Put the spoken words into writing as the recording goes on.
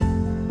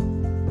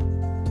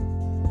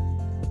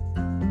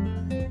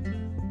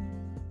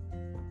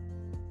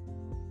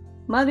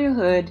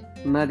Motherhood,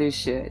 Mother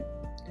Should.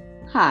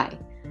 Hi,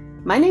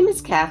 my name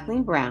is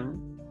Kathleen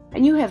Brown,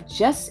 and you have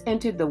just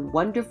entered the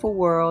wonderful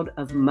world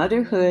of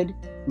Motherhood,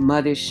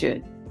 Mother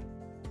Should,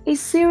 a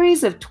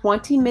series of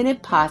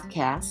 20-minute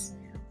podcasts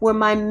where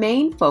my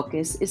main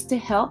focus is to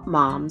help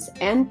moms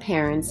and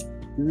parents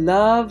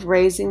love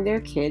raising their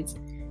kids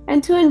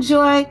and to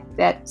enjoy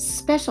that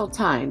special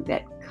time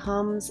that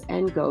comes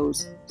and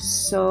goes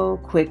so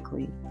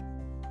quickly.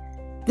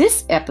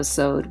 This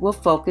episode will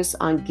focus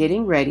on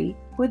getting ready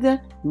for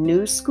the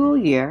new school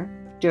year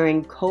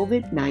during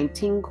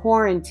COVID-19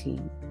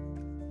 quarantine.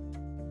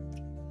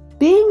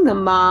 Being the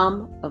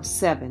mom of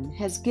 7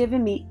 has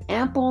given me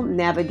ample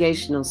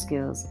navigational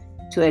skills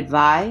to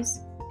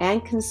advise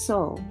and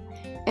console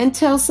and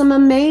tell some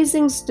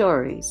amazing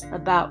stories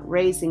about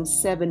raising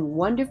 7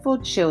 wonderful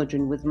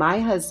children with my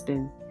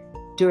husband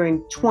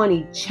during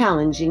 20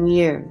 challenging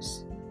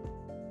years.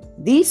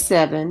 These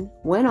 7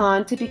 went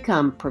on to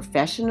become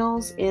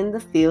professionals in the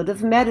field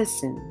of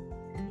medicine,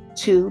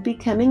 2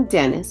 becoming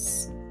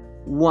dentists,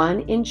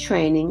 1 in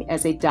training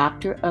as a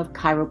doctor of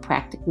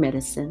chiropractic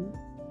medicine,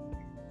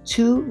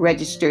 2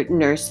 registered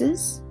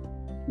nurses,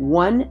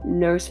 1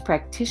 nurse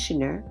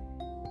practitioner,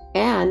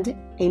 and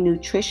a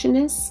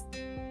nutritionist,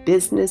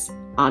 business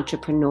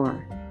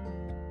entrepreneur.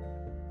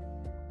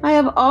 I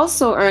have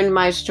also earned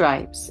my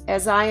stripes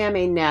as I am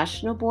a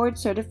national board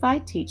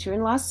certified teacher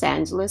in Los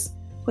Angeles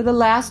for the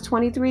last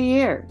 23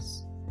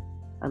 years,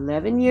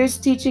 11 years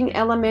teaching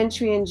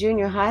elementary and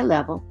junior high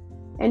level,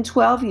 and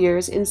 12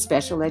 years in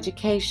special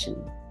education.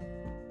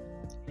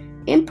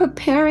 In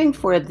preparing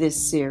for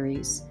this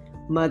series,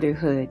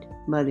 Motherhood,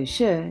 Mother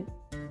Should,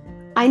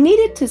 I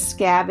needed to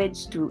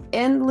scavenge through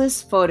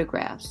endless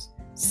photographs,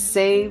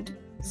 saved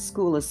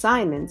school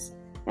assignments,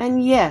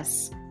 and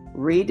yes,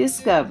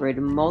 rediscovered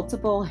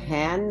multiple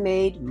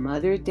handmade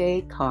Mother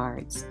Day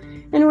cards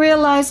and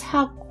realized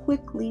how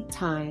quickly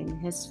time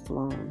has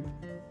flown.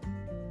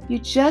 You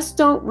just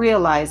don't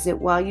realize it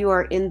while you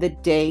are in the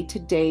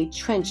day-to-day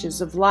trenches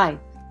of life.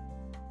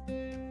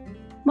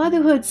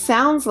 Motherhood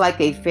sounds like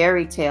a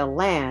fairy tale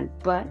land,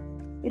 but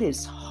it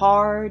is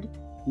hard,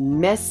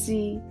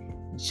 messy,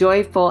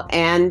 joyful,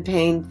 and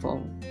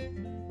painful.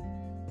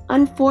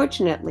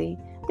 Unfortunately,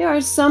 there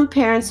are some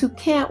parents who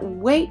can't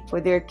wait for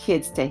their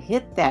kids to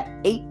hit that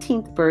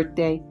 18th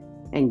birthday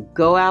and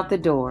go out the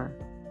door.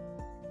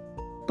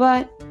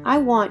 But I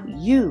want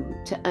you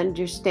to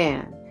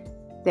understand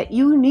that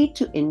you need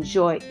to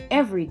enjoy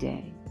every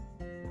day,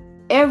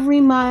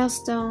 every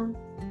milestone,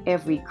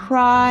 every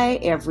cry,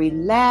 every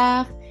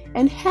laugh,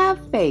 and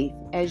have faith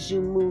as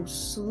you move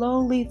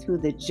slowly through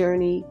the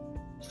journey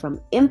from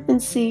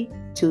infancy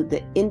to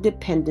the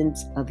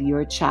independence of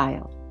your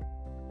child.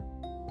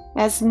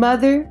 As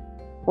mother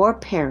or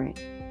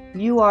parent,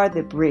 you are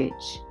the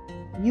bridge.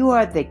 You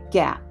are the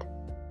gap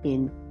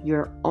in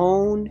your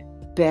own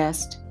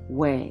best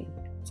way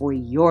for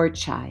your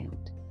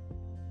child.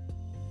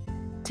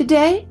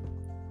 Today,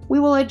 we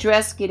will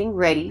address getting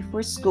ready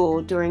for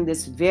school during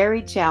this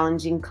very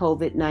challenging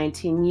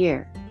COVID-19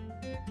 year.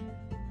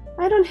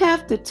 I don't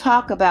have to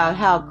talk about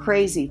how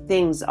crazy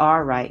things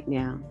are right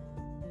now.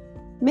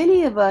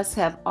 Many of us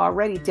have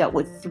already dealt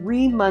with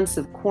 3 months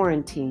of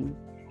quarantine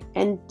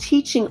and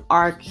teaching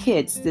our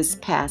kids this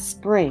past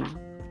spring.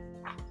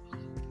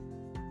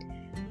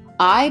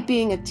 I,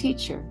 being a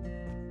teacher,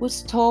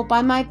 was told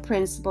by my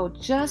principal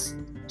just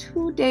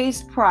 2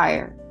 days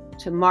prior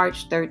to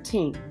March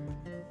 13th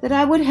that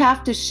I would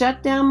have to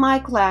shut down my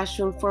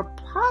classroom for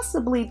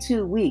possibly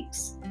 2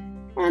 weeks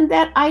and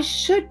that I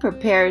should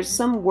prepare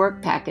some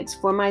work packets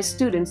for my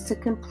students to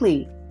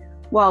complete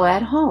while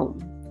at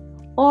home,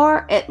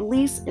 or at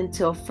least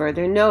until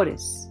further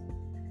notice.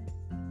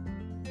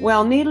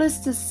 Well, needless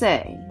to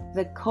say,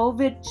 the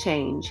COVID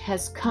change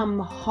has come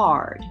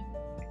hard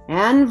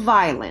and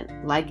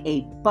violent like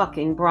a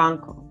bucking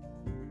bronco.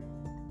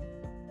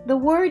 The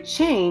word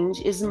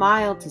change is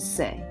mild to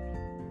say.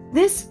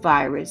 This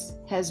virus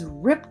has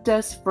ripped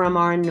us from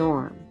our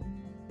norm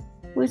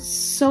with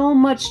so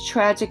much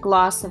tragic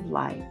loss of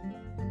life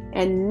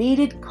and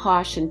needed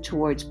caution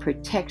towards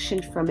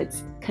protection from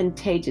its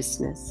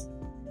contagiousness.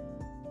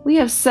 We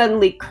have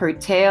suddenly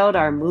curtailed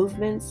our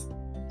movements,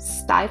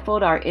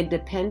 stifled our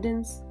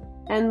independence,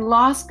 and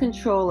lost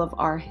control of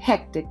our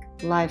hectic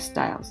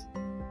lifestyles,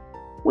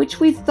 which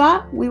we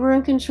thought we were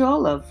in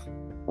control of,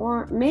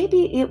 or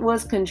maybe it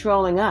was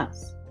controlling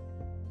us.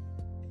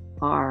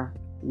 Our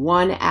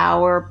 1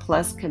 hour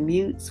plus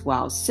commutes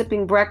while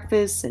sipping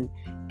breakfast and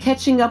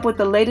catching up with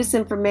the latest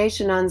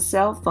information on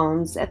cell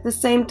phones at the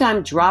same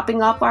time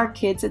dropping off our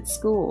kids at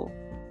school.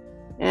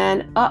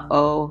 And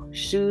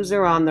shoes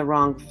are on the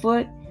wrong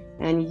foot,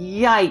 and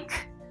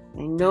yike,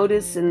 I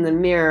noticed in the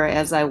mirror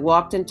as I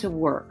walked into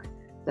work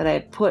that I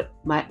had put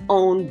my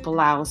own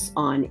blouse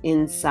on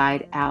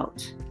inside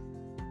out.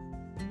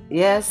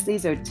 Yes,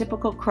 these are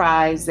typical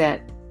cries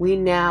that we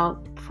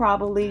now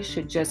probably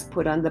should just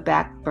put on the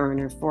back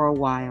burner for a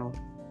while.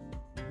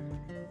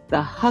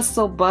 The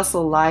hustle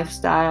bustle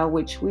lifestyle,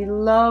 which we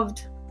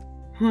loved,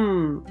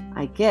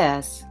 I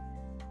guess,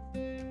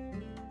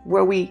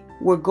 where we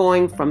were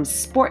going from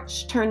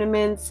sports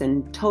tournaments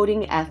and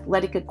toting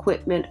athletic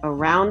equipment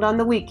around on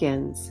the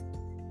weekends,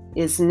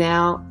 is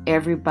now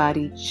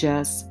everybody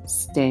just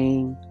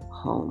staying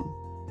home.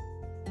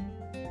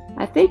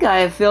 I think I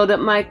have filled up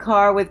my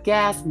car with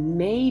gas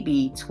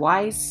maybe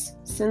twice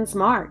since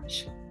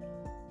March.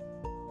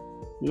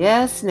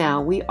 Yes,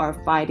 now we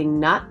are fighting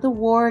not the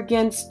war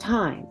against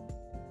time,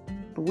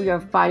 but we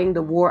are fighting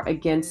the war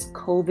against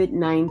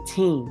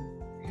COVID-19.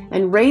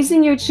 And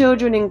raising your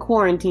children in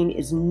quarantine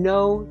is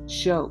no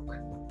joke.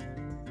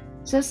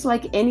 Just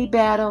like any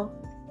battle,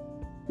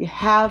 you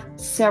have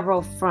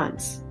several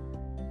fronts.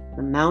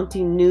 The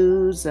mounting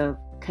news of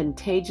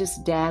contagious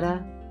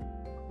data,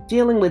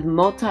 dealing with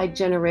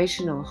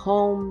multi-generational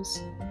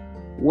homes,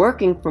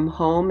 working from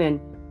home, and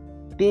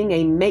being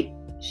a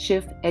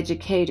makeshift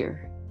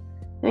educator.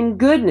 And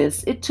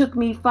goodness, it took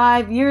me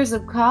 5 years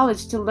of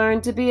college to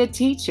learn to be a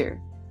teacher.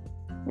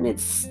 And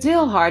it's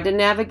still hard to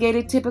navigate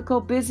a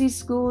typical busy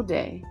school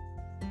day.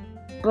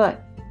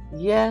 But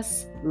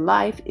yes,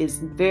 life is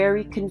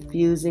very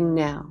confusing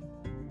now.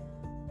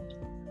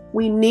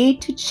 We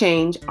need to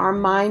change our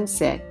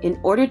mindset in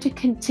order to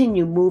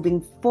continue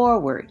moving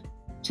forward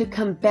to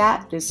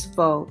combat this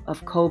foe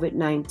of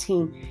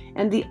COVID-19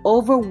 and the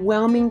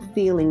overwhelming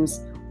feelings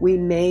we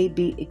may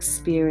be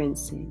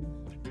experiencing.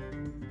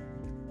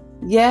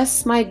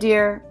 Yes, my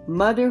dear,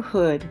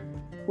 motherhood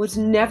was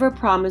never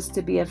promised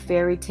to be a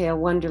fairy tale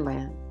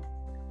wonderland.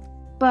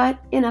 But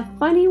in a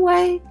funny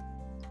way,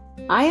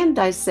 I am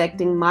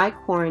dissecting my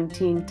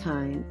quarantine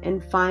time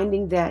and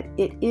finding that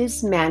it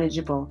is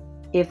manageable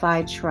if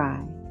I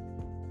try.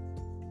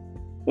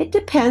 It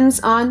depends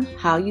on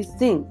how you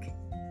think.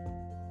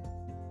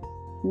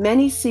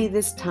 Many see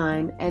this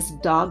time as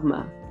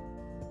dogma,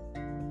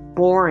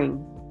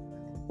 boring,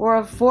 or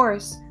a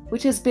force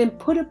which has been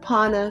put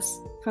upon us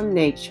from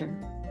nature.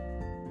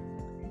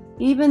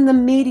 Even the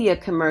media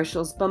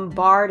commercials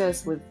bombard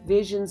us with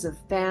visions of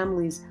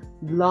families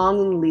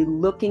longingly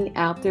looking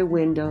out their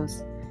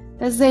windows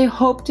as they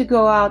hope to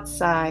go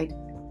outside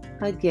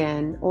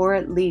again, or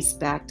at least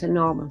back to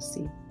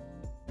normalcy.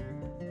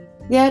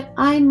 Yet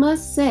I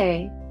must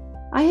say,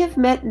 I have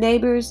met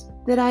neighbors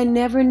that I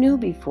never knew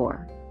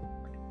before.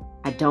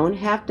 I don't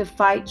have to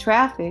fight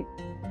traffic.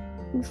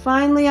 And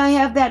finally, I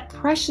have that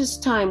precious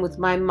time with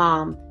my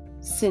mom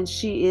since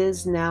she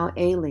is now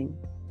ailing.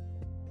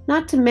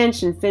 Not to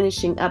mention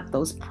finishing up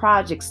those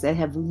projects that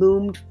have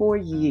loomed for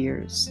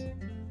years.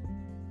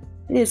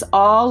 It is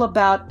all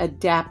about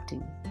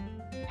adapting,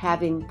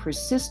 having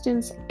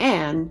persistence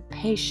and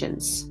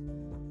patience.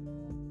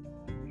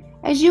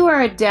 As you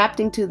are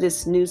adapting to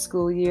this new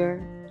school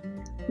year,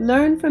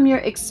 learn from your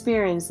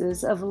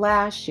experiences of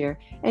last year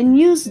and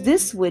use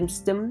this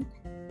wisdom,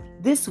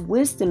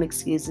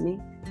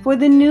 for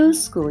the new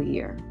school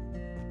year.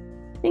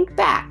 Think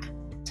back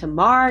to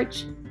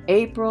March,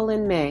 April,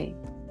 and May.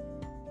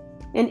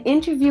 In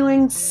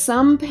interviewing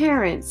some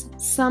parents,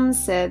 some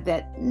said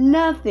that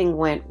nothing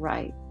went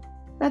right,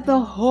 that the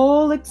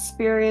whole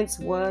experience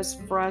was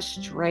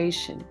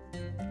frustration.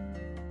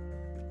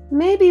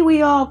 Maybe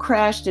we all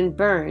crashed and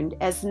burned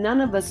as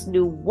none of us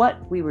knew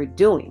what we were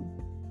doing,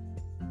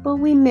 but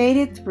we made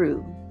it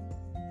through.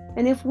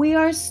 And if we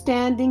are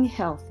standing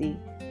healthy,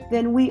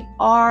 then we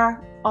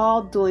are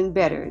all doing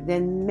better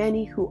than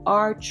many who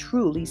are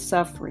truly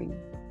suffering.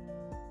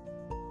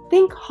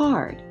 Think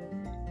hard,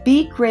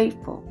 be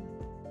grateful,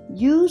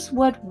 use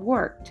what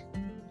worked,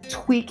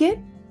 tweak it,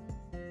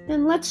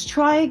 and let's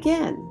try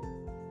again.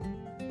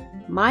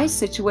 My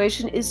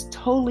situation is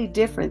totally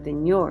different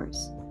than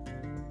yours.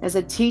 As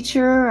a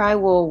teacher, I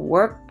will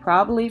work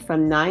probably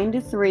from 9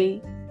 to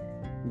 3,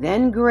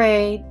 then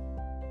grade,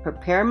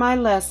 prepare my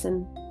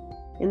lesson,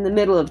 in the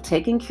middle of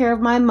taking care of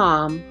my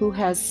mom, who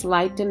has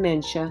slight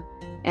dementia,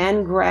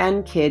 and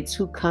grandkids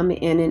who come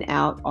in and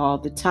out all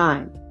the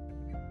time.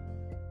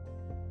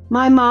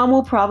 My mom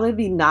will probably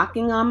be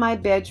knocking on my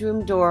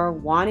bedroom door,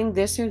 wanting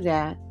this or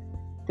that.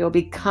 There will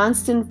be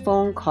constant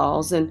phone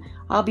calls, and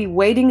I'll be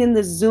waiting in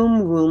the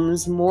Zoom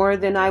rooms more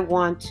than I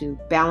want to,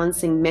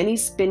 balancing many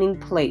spinning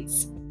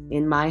plates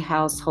in my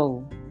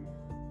household.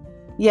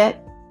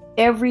 Yet,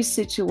 every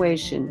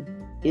situation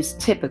is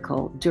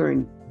typical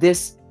during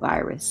this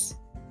virus.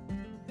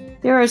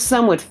 There are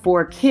some with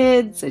 4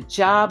 kids, a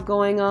job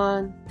going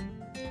on,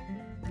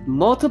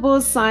 multiple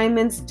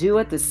assignments due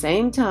at the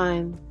same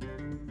time.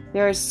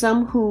 There are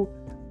some who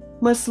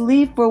must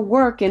leave for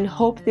work and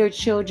hope their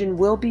children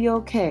will be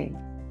okay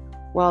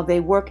while they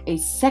work a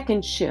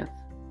second shift.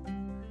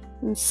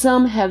 And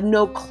some have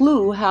no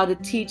clue how to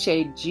teach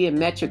a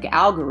geometric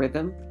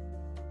algorithm.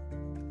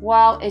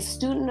 While a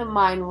student of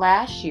mine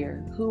last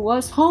year who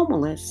was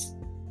homeless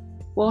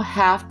will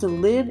have to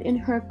live in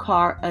her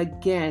car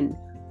again,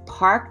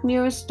 parked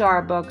near a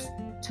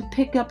Starbucks to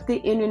pick up the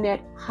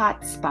internet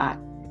hotspot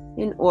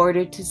in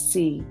order to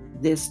see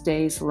this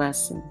day's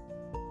lesson.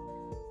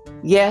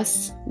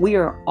 Yes, we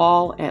are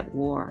all at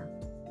war,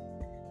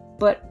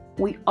 but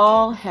we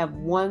all have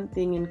one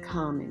thing in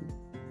common.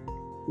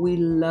 We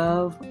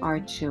love our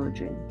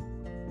children.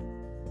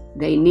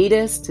 They need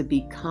us to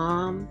be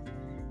calm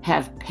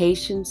have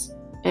patience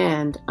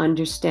and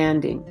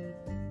understanding.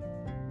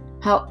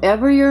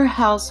 However your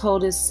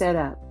household is set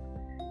up,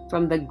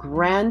 from the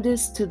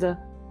grandest to the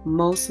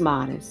most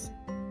modest,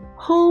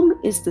 home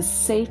is the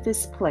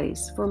safest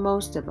place for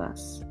most of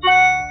us.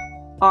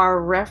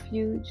 Our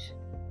refuge,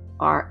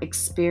 our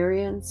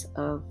experience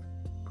of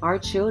our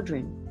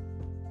children.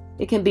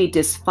 It can be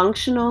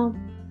dysfunctional,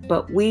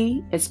 but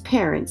we as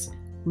parents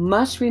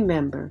must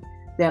remember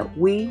that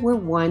we were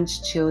once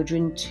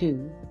children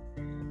too.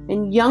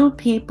 And young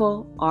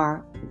people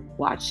are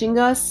watching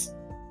us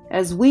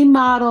as we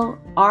model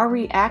our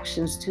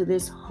reactions to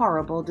this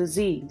horrible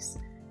disease.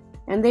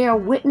 And they are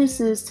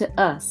witnesses to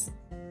us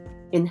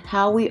in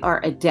how we are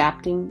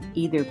adapting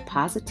either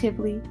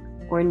positively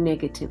or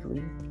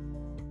negatively.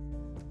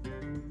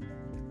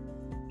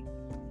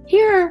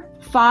 Here are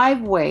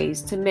 5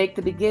 ways to make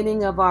the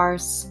beginning of our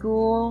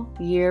school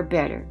year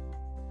better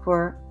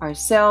for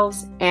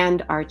ourselves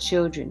and our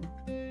children.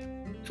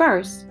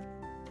 First,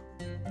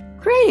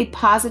 create a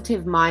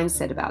positive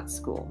mindset about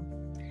school.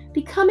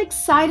 Become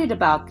excited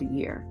about the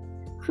year.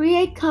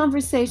 Create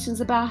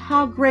conversations about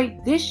how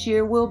great this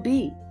year will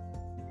be.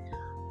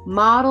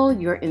 Model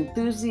your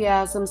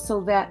enthusiasm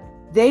so that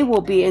they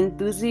will be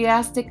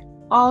enthusiastic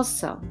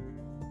also.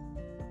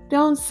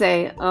 Don't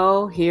say,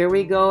 "Oh, here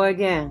we go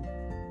again."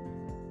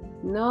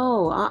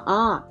 No,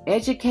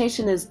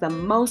 Education is the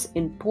most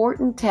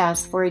important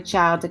task for a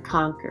child to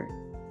conquer.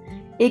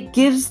 It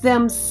gives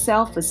them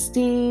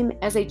self-esteem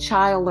as a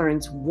child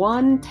learns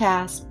one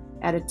task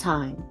at a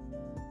time.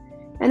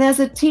 And as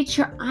a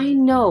teacher, I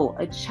know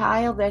a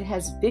child that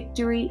has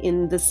victory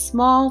in the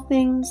small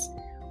things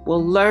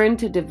will learn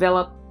to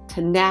develop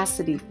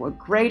tenacity for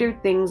greater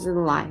things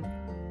in life.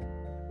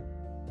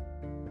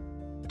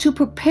 To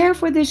prepare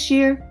for this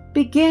year,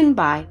 begin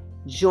by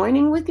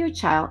joining with your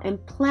child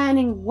and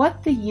planning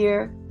what the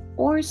year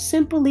or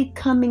simply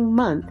coming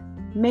month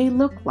may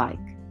look like.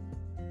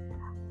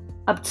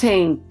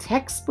 Obtain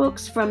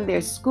textbooks from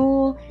their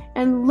school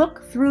and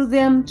look through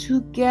them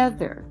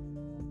together.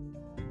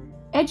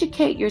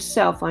 Educate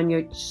yourself on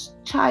your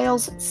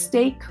child's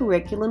state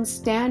curriculum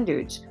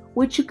standards,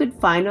 which you could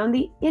find on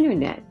the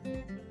internet.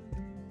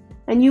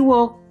 And you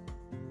will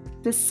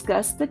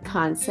discuss the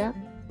concept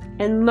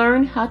and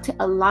learn how to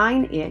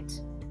align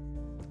it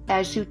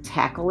as you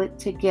tackle it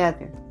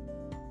together.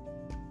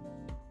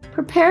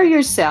 Prepare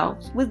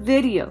yourselves with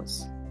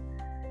videos,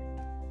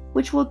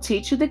 which will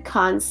teach you the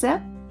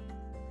concept.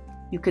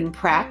 You can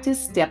practice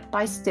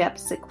step-by-step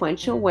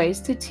sequential ways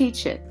to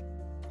teach it.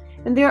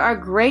 And there are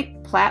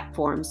great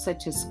platforms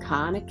such as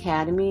Khan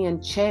Academy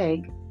and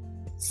Chegg,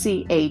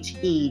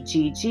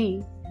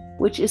 CHEGG,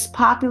 which is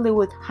popular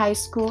with high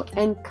school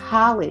and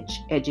college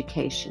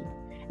education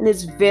and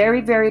is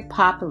very, very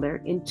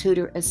popular in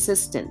tutor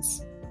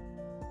assistance.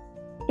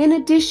 In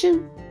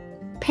addition,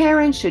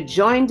 parents should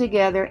join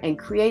together and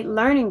create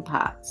learning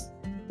pots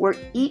where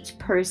each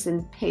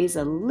person pays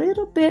a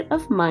little bit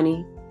of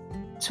money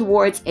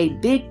towards a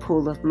big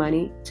pool of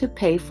money to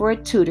pay for a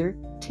tutor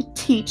to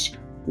teach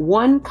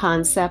one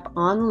concept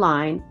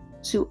online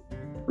to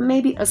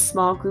maybe a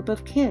small group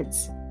of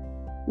kids,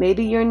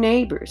 maybe your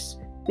neighbors,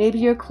 maybe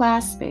your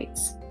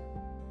classmates.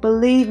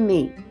 Believe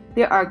me,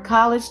 there are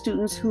college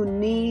students who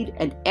need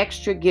an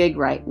extra gig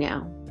right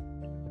now.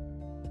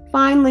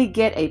 Finally,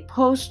 get a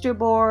poster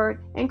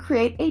board and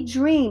create a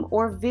dream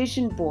or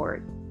vision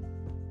board,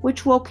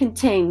 which will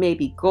contain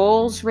maybe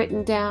goals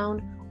written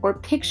down or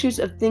pictures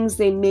of things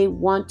they may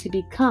want to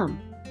become.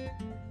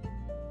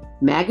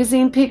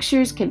 Magazine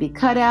pictures can be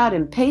cut out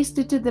and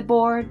pasted to the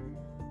board,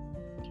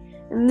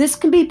 and this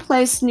can be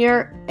placed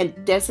near a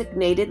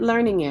designated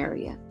learning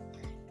area.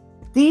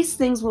 These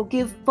things will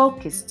give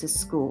focus to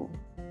school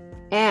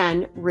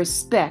and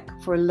respect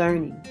for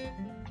learning.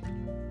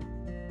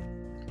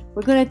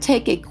 We're going to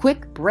take a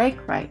quick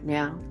break right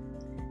now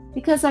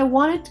because I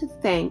wanted to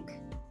thank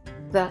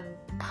the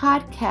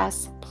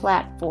podcast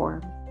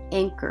platform,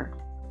 Anchor.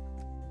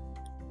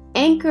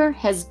 Anchor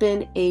has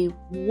been a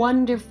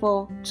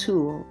wonderful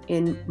tool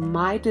in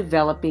my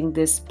developing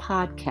this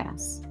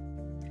podcast.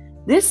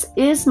 This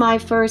is my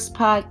first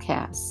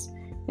podcast,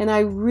 and I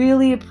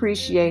really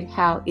appreciate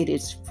how it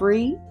is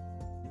free.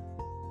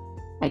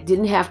 I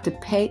didn't have to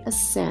pay a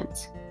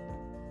cent.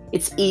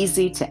 It's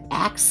easy to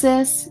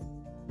access.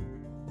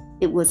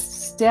 It was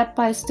step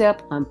by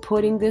step on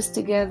putting this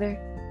together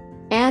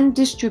and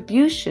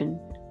distribution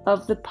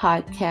of the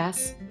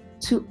podcast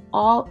to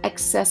all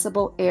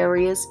accessible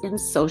areas in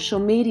social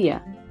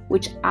media,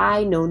 which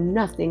I know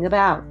nothing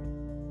about.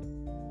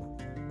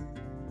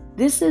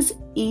 This is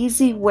an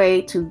easy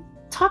way to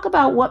talk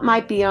about what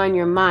might be on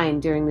your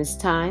mind during this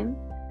time.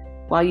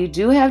 While you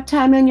do have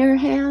time on your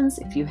hands,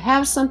 if you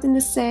have something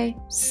to say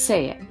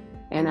it.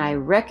 And I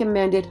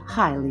recommend it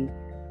highly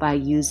by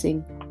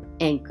using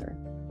Anchor.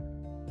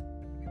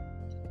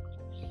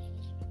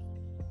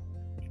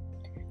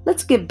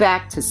 Let's get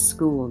back to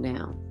school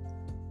now.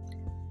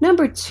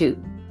 Number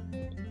 2,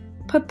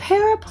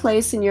 prepare a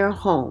place in your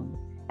home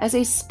as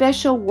a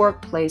special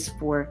workplace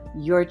for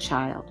your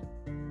child.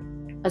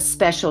 A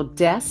special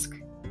desk,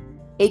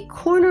 a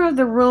corner of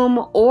the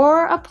room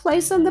or a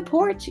place on the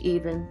porch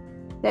even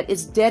that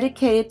is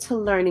dedicated to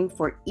learning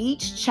for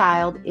each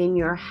child in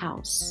your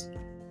house.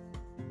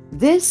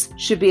 This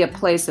should be a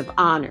place of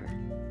honor,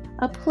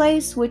 a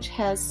place which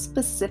has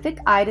specific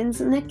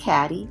items in a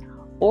caddy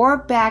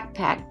or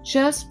backpack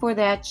just for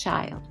that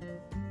child.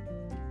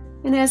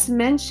 And as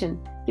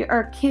mentioned, there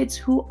are kids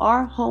who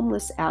are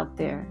homeless out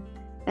there,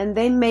 and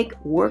they make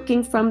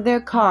working from their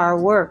car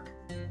work.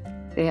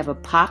 They have a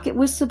pocket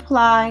with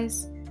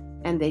supplies,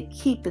 and they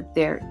keep it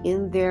there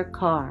in their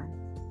car.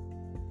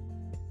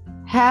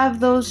 Have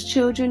those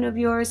children of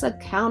yours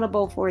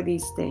accountable for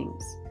these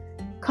things.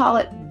 Call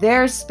it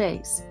their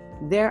space,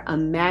 their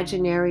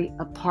imaginary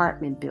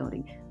apartment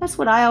building. That's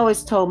what I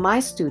always told my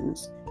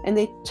students, and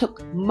they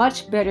took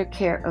much better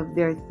care of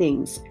their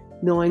things,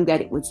 knowing that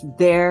it was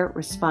their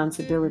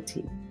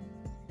responsibility.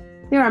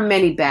 There are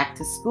many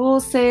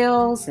back-to-school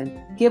sales and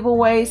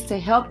giveaways to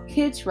help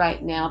kids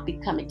right now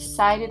become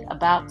excited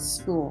about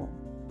school.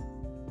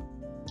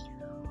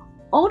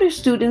 Older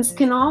students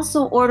can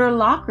also order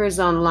lockers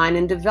online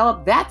and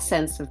develop that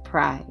sense of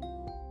pride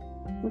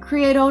and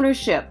create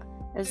ownership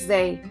as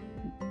they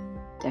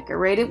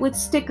decorate it with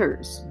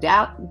stickers,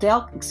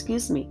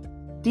 decals,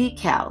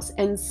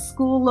 and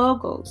school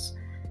logos.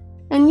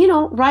 And,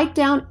 write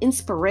down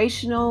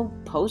inspirational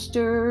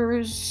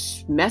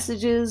posters,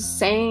 messages,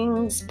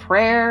 sayings,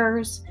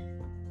 prayers,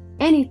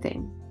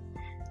 anything.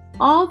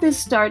 All this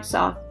starts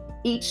off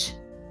each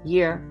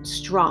year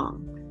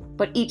strong,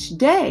 but each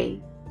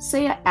day,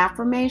 say an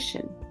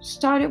affirmation.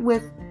 Start it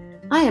with,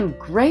 I am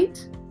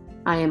great,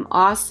 I am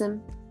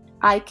awesome,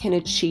 I can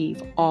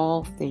achieve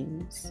all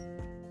things.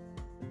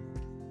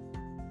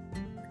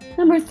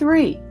 Number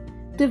 3,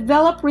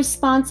 develop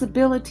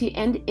responsibility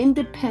and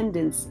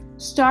independence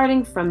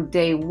starting from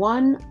day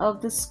 1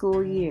 of the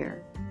school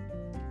year.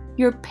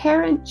 Your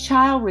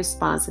parent-child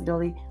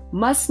responsibility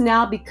must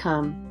now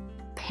become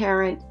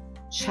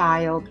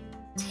parent-child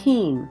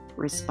team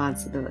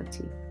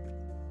responsibility.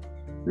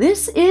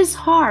 This is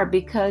hard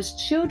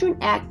because children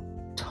act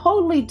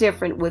totally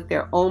different with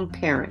their own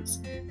parents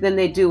than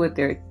they do with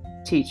their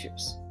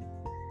teachers.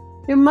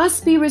 There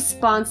must be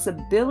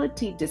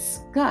responsibility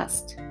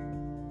discussed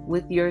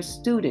with your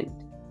student,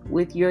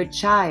 with your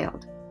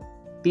child,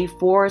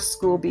 before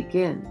school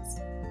begins,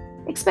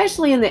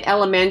 especially in the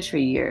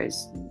elementary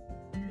years.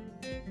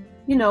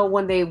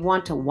 When they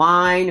want to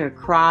whine or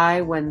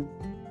cry when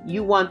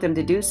you want them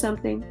to do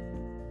something.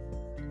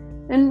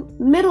 In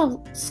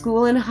middle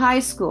school and high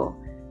school,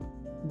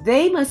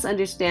 they must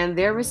understand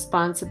their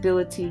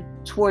responsibility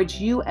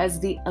towards you as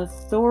the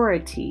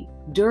authority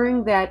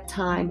during that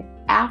time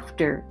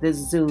after the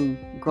Zoom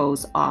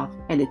goes off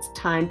and it's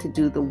time to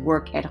do the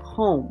work at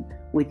home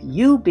with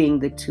you being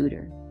the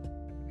tutor.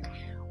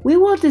 We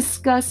will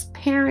discuss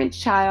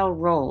parent-child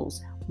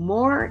roles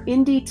more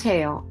in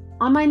detail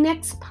on my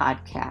next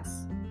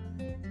podcast.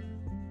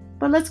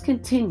 But let's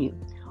continue.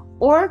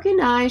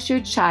 Organize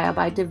your child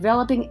by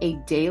developing a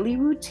daily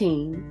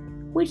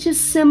routine which is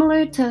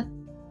similar to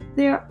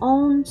their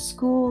own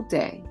school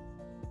day.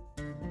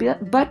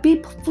 But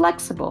be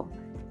flexible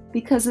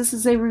because this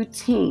is a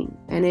routine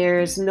and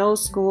there is no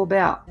school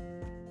bell.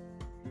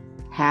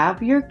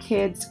 Have your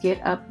kids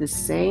get up the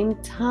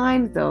same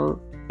time though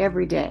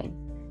every day.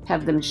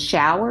 Have them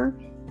shower,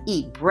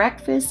 eat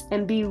breakfast,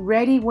 and be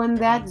ready when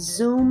that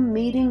Zoom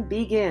meeting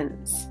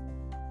begins.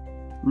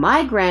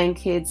 My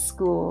grandkids'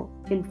 school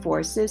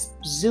enforces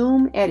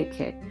Zoom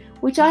etiquette,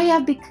 which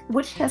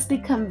has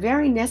become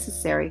very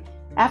necessary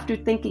after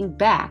thinking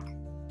back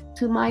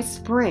to my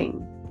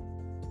spring.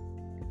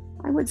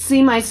 I would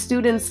see my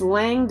students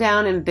laying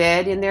down in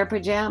bed in their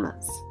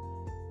pajamas.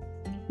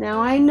 Now,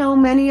 I know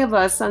many of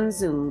us on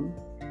Zoom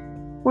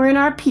were in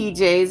our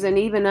PJs and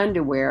even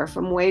underwear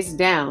from waist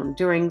down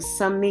during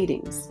some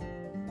meetings.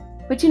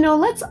 But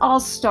let's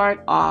all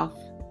start off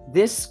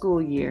this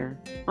school year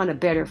on a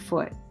better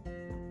foot.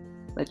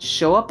 Let's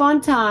show up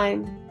on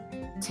time,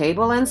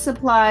 table and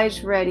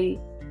supplies ready,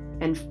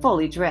 and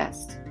fully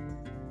dressed.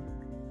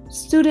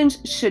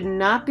 Students should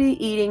not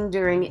be eating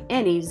during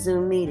any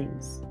Zoom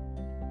meetings.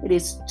 It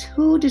is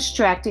too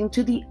distracting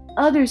to the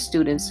other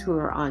students who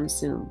are on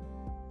Zoom.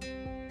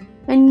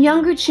 And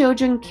younger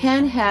children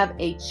can have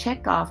a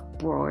check-off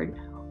board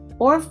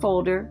or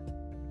folder,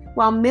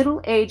 while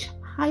middle-aged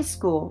high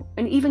school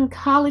and even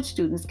college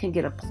students can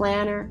get a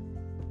planner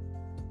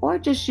or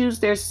just use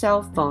their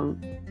cell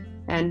phone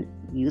and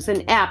use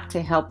an app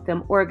to help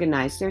them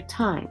organize their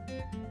time.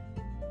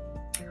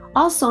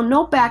 Also,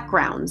 no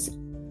backgrounds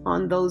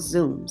on those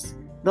Zooms.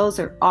 Those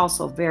are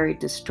also very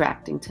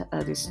distracting to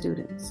other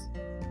students.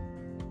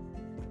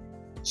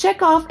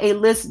 Check off a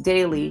list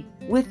daily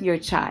with your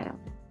child.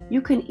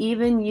 You can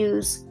even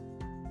use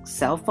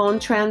cell phone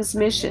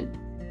transmission.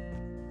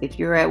 If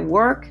you're at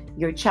work,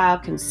 your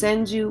child can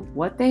send you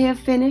what they have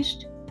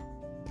finished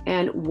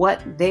and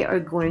what they are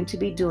going to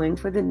be doing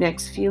for the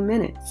next few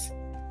minutes.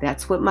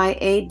 That's what my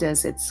aide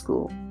does at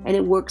school, and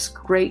it works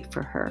great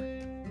for her.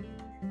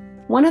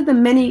 One of the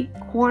many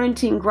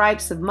quarantine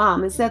gripes of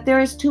mom is that there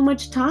is too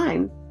much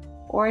time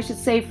or I should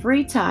say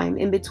free time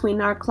in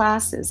between our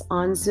classes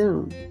on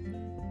Zoom.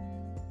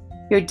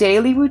 Your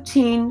daily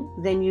routine,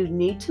 then you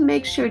need to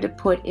make sure to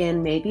put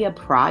in maybe a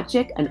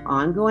project, an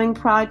ongoing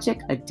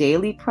project, a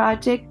daily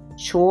project,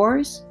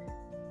 chores,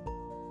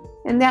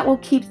 and that will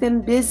keep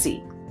them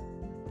busy.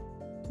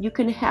 You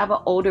can have an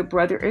older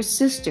brother or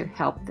sister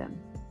help them.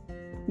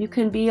 You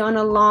can be on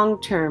a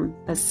long-term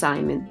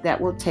assignment that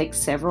will take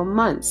several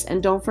months.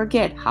 And don't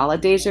forget,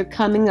 holidays are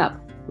coming up.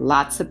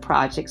 Lots of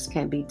projects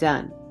can be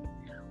done.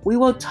 We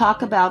will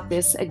talk about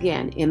this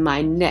again in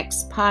my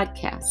next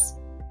podcast.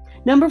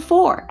 Number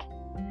 4,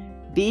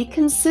 be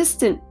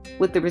consistent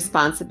with the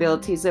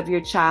responsibilities of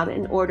your child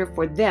in order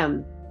for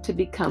them to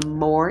become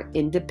more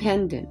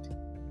independent.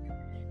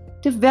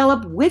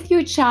 Develop with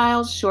your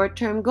child's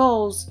short-term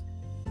goals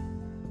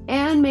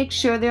and make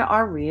sure there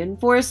are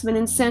reinforcement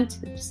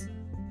incentives.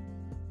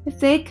 If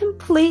they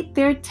complete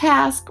their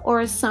task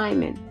or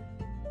assignment,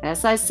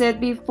 as I said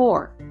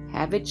before,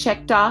 have it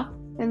checked off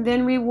and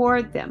then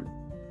reward them.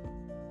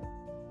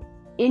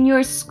 In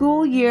your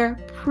school year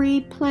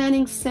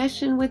pre-planning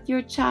session with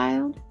your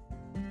child,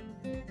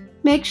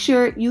 make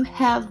sure you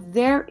have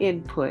their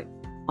input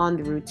on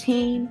the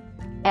routine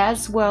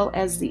as well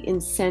as the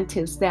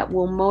incentives that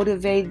will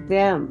motivate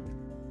them.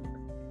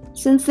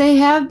 Since they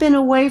have been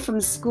away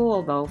from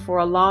school, though, for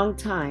a long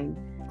time,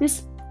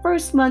 this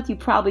first month you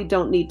probably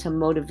don't need to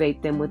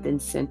motivate them with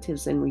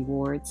incentives and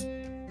rewards.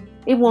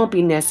 It won't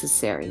be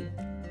necessary.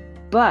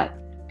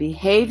 But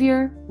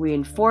behavior,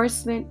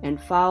 reinforcement,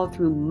 and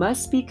follow-through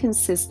must be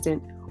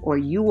consistent or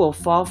you will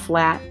fall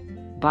flat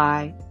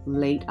by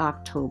late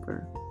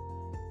October.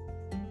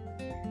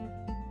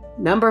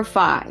 Number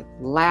 5,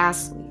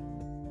 lastly,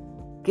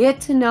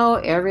 get to know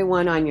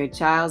everyone on your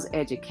child's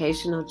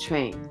educational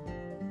train.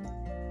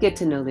 Get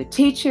to know the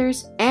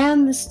teachers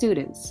and the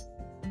students.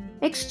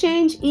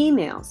 Exchange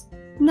emails,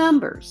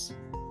 numbers.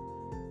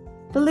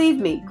 Believe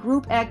me,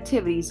 group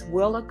activities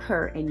will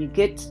occur and you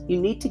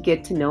need to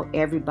get to know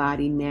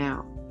everybody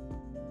now.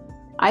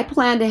 I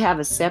plan to have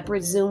a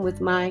separate Zoom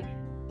with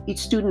each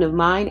student of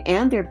mine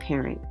and their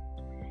parent.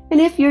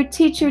 And if your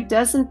teacher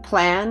doesn't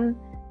plan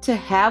to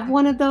have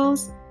one of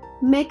those,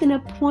 make an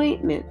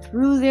appointment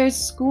through their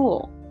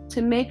school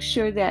to make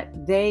sure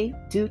that they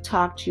do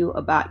talk to you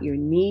about your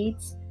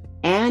needs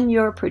and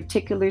your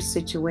particular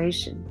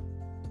situation.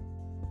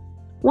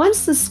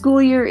 Once the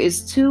school year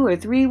is 2 or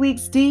 3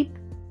 weeks deep,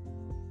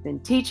 then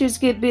teachers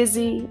get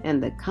busy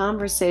and the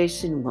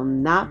conversation will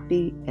not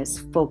be as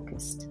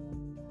focused.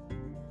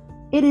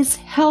 It is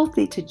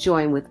healthy to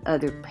join with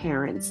other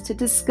parents to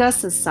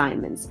discuss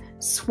assignments,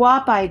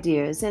 swap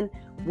ideas, and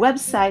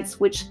websites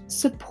which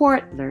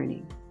support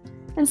learning.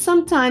 And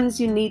sometimes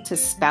you need to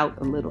spout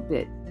a little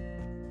bit.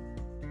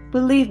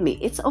 Believe me,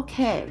 it's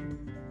okay.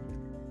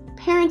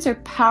 Parents are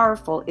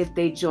powerful if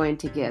they join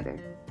together.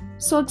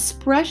 So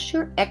express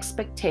your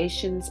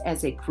expectations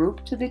as a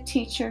group to the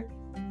teacher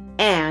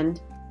and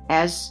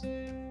as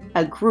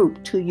a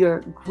group to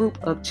your group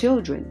of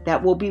children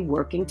that will be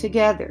working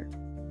together.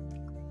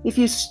 If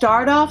you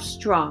start off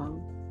strong,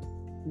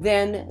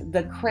 then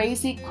the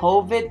crazy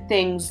COVID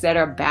things that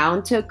are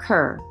bound to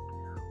occur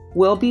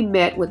will be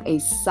met with a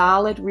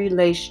solid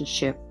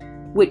relationship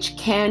which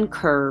can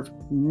curb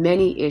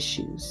many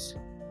issues.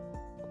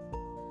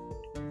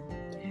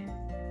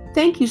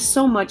 Thank you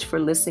so much for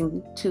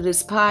listening to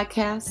this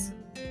podcast.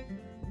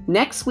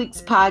 Next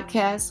week's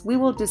podcast, we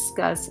will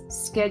discuss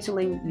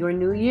scheduling your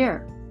new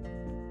year.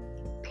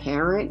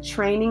 Parent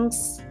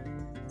trainings,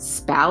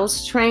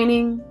 spouse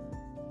training,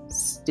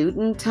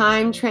 student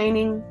time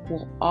training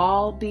will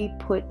all be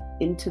put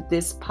into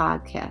this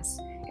podcast.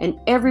 And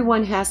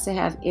everyone has to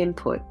have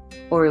input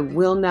or it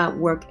will not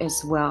work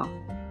as well.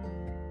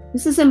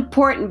 This is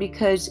important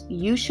because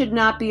you should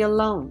not be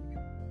alone.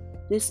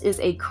 This is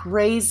a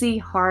crazy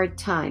hard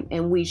time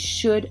and we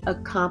should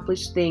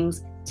accomplish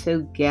things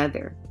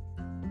together.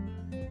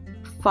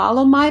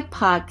 Follow my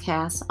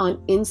podcast on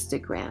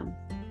Instagram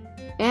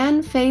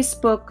and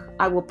Facebook.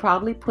 I will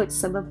probably put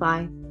some of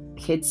my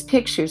kids'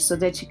 pictures so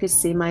that you can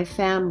see my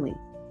family.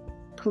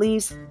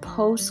 Please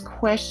post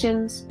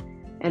questions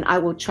and I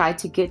will try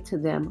to get to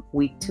them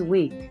week to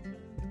week.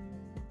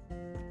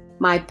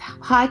 My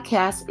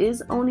podcast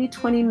is only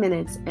 20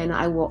 minutes and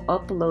I will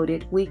upload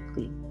it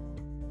weekly.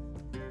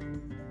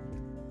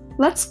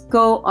 Let's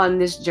go on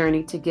this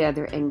journey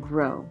together and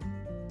grow.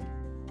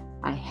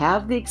 I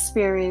have the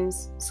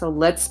experience, so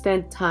let's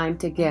spend time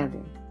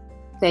together.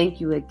 Thank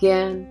you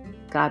again.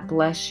 God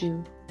bless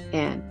you.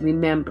 And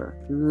remember,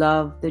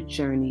 love the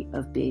journey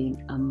of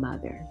being a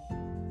mother.